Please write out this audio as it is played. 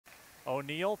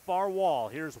O'Neal, far wall.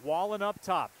 Here's Wallen up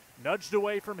top. Nudged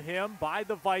away from him by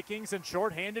the Vikings, and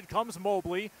shorthanded comes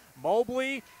Mobley.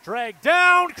 Mobley dragged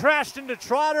down, crashed into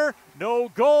Trotter. No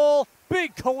goal.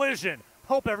 Big collision.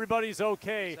 Hope everybody's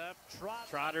okay.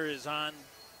 Trotter is on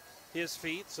his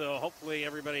feet, so hopefully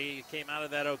everybody came out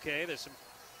of that okay. There's some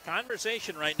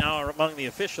conversation right now among the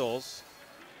officials.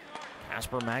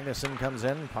 Casper Magnuson comes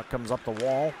in, puck comes up the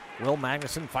wall. Will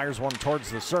Magnuson fires one towards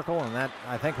the circle, and that,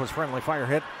 I think, was friendly fire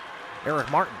hit.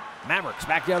 Eric Martin. Mavericks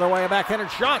back the other way, a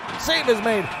backhanded shot. Save is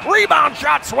made. Rebound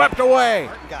shot swept away.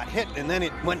 Martin got hit, and then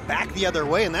it went back the other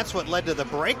way, and that's what led to the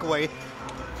breakaway.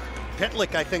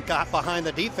 Pitlick, I think, got behind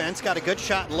the defense, got a good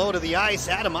shot low to the ice.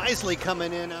 Adam Isley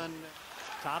coming in on...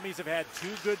 Tommies have had 2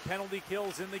 good penalty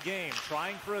kills in the game.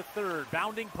 Trying for a third.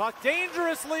 Bounding puck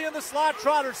dangerously in the slot.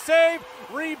 Trotter save.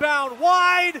 Rebound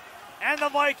wide. And the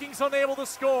Vikings unable to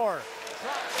score.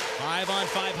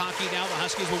 5-on-5 hockey now. The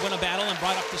Huskies will win a battle and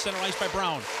brought up to center ice by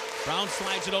Brown. Brown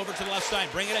slides it over to the left side,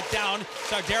 bringing it down.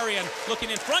 Sardarian looking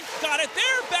in front, got it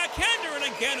there, backhander, and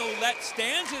again Ouellette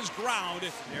stands his ground.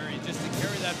 Sardarian just to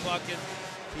carry that puck in.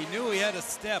 He knew he had a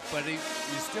step, but he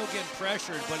was still getting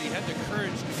pressured, but he had the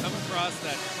courage to come across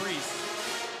that crease.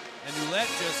 And Ouellette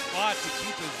just fought to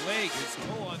keep his leg, his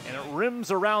toe on. And it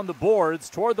rims around the boards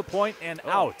toward the point and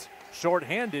out.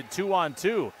 Short-handed,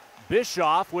 2-on-2.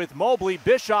 Bischoff with Mobley.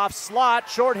 Bischoff slot,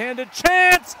 short-handed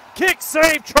chance. Kick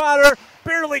save, Trotter.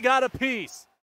 Barely got a piece.